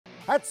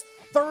That's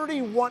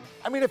 31.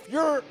 I mean, if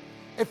you're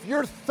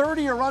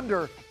 30 or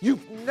under,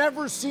 you've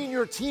never seen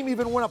your team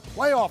even win a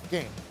playoff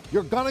game.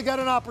 You're going to get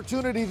an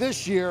opportunity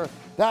this year,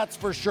 that's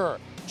for sure.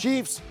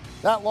 Chiefs,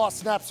 that loss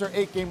snaps their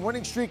 8-game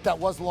winning streak. That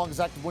was the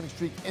longest active winning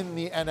streak in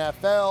the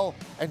NFL.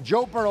 And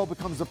Joe Burrow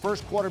becomes the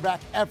first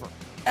quarterback ever,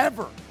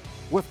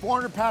 with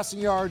 400 passing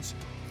yards,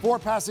 4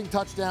 passing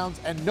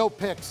touchdowns, and no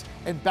picks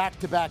in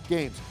back-to-back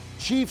games.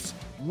 Chiefs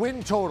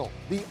win total.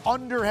 The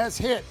under has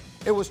hit.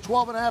 It was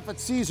 12.5 at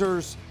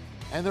Caesars,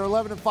 and they're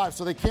 11-5,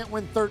 so they can't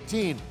win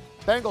 13.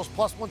 Bengals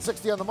plus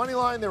 160 on the money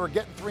line. They were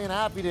getting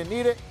 3.5. He didn't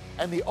need it,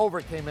 and the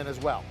over came in as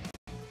well.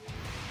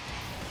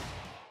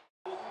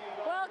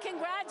 Well,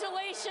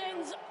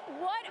 congratulations.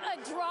 What a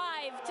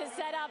drive to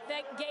set up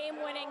that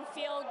game-winning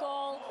field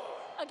goal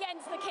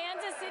against the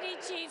Kansas City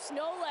Chiefs,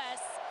 no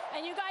less.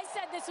 And you guys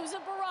said this was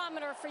a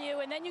barometer for you,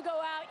 and then you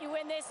go out, you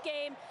win this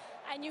game,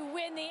 and you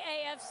win the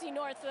AFC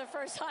North for the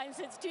first time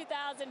since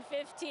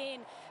 2015.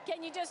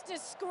 Can you just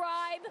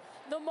describe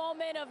the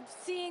moment of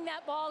seeing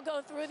that ball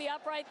go through the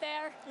upright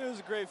there? It was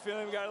a great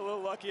feeling. We got a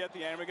little lucky at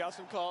the end. We got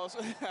some calls.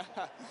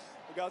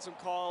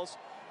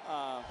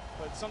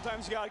 But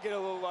sometimes you got to get a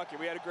little lucky.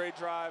 We had a great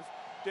drive.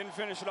 Didn't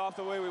finish it off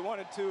the way we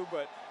wanted to,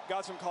 but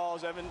got some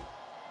calls. Evan,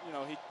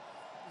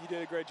 he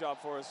did a great job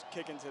for us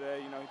kicking today.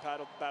 He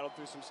battled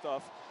through some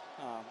stuff.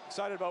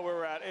 Excited about where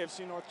we're at.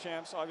 AFC North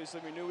champs. Obviously,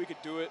 we knew we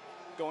could do it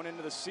going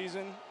into the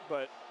season,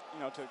 but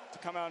to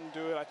come out and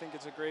do it, I think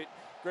it's a great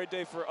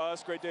day for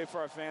us, great day for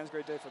our fans,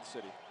 great day for the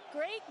city.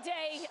 Great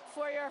day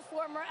for your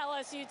former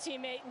LSU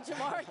teammate,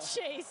 Marr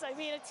Chase. I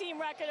mean, a team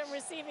record of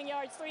receiving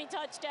yards, 3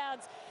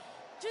 touchdowns.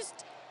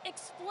 Just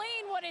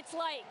explain what it's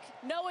like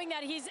knowing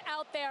that he's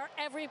out there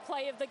every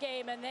play of the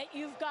game and that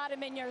you've got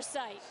him in your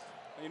sight.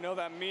 You know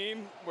that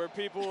meme where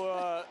people,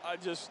 I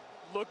just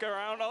look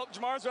around, oh,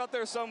 Jamar's out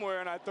there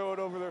somewhere, and I throw it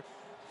over there,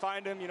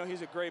 find him.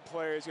 He's a great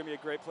player. He's going to be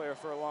a great player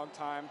for a long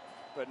time.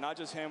 But not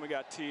just him. We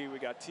got T, we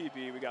got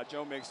TB, we got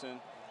Joe Mixon.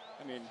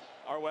 I mean,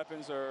 our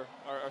weapons are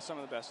some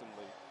of the best in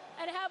the league.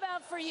 And how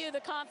about for you,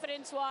 the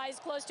confidence-wise,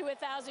 close to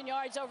 1,000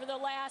 yards over the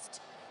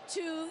last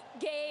 2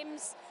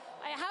 games?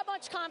 How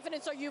much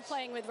confidence are you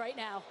playing with right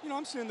now?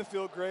 I'm seeing the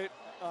field great.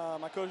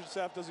 My coaching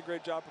staff does a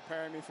great job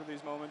preparing me for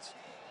these moments.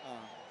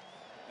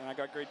 And I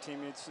got great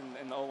teammates,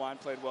 and the O-line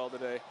played well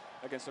today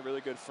against a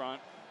really good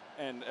front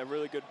and a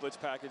really good blitz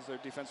package. Their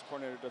defensive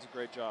coordinator does a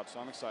great job, so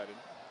I'm excited.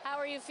 How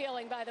are you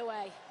feeling, by the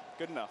way?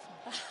 Good enough.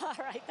 All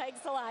right, thanks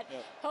a lot.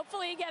 Yep.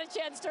 Hopefully you get a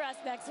chance to rest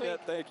next week. Yeah,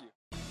 thank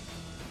you.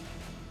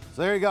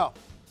 So there you go.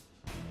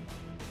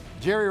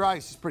 Jerry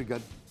Rice is pretty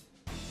good.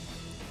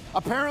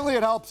 Apparently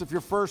it helps if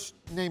your first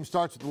name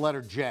starts with the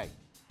letter J.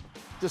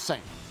 Just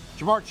saying.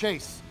 Jamar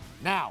Chase,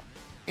 now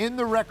in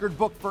the record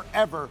book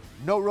forever.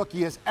 No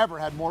rookie has ever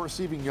had more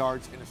receiving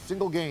yards in a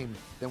single game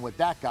than what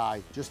that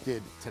guy just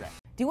did today.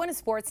 Do you want a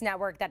sports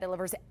network that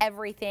delivers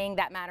everything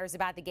that matters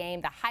about the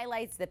game? The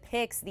highlights, the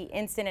picks, the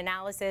instant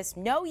analysis,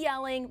 no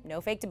yelling, no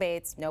fake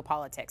debates, no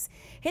politics.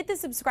 Hit the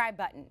subscribe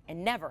button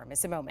and never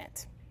miss a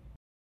moment.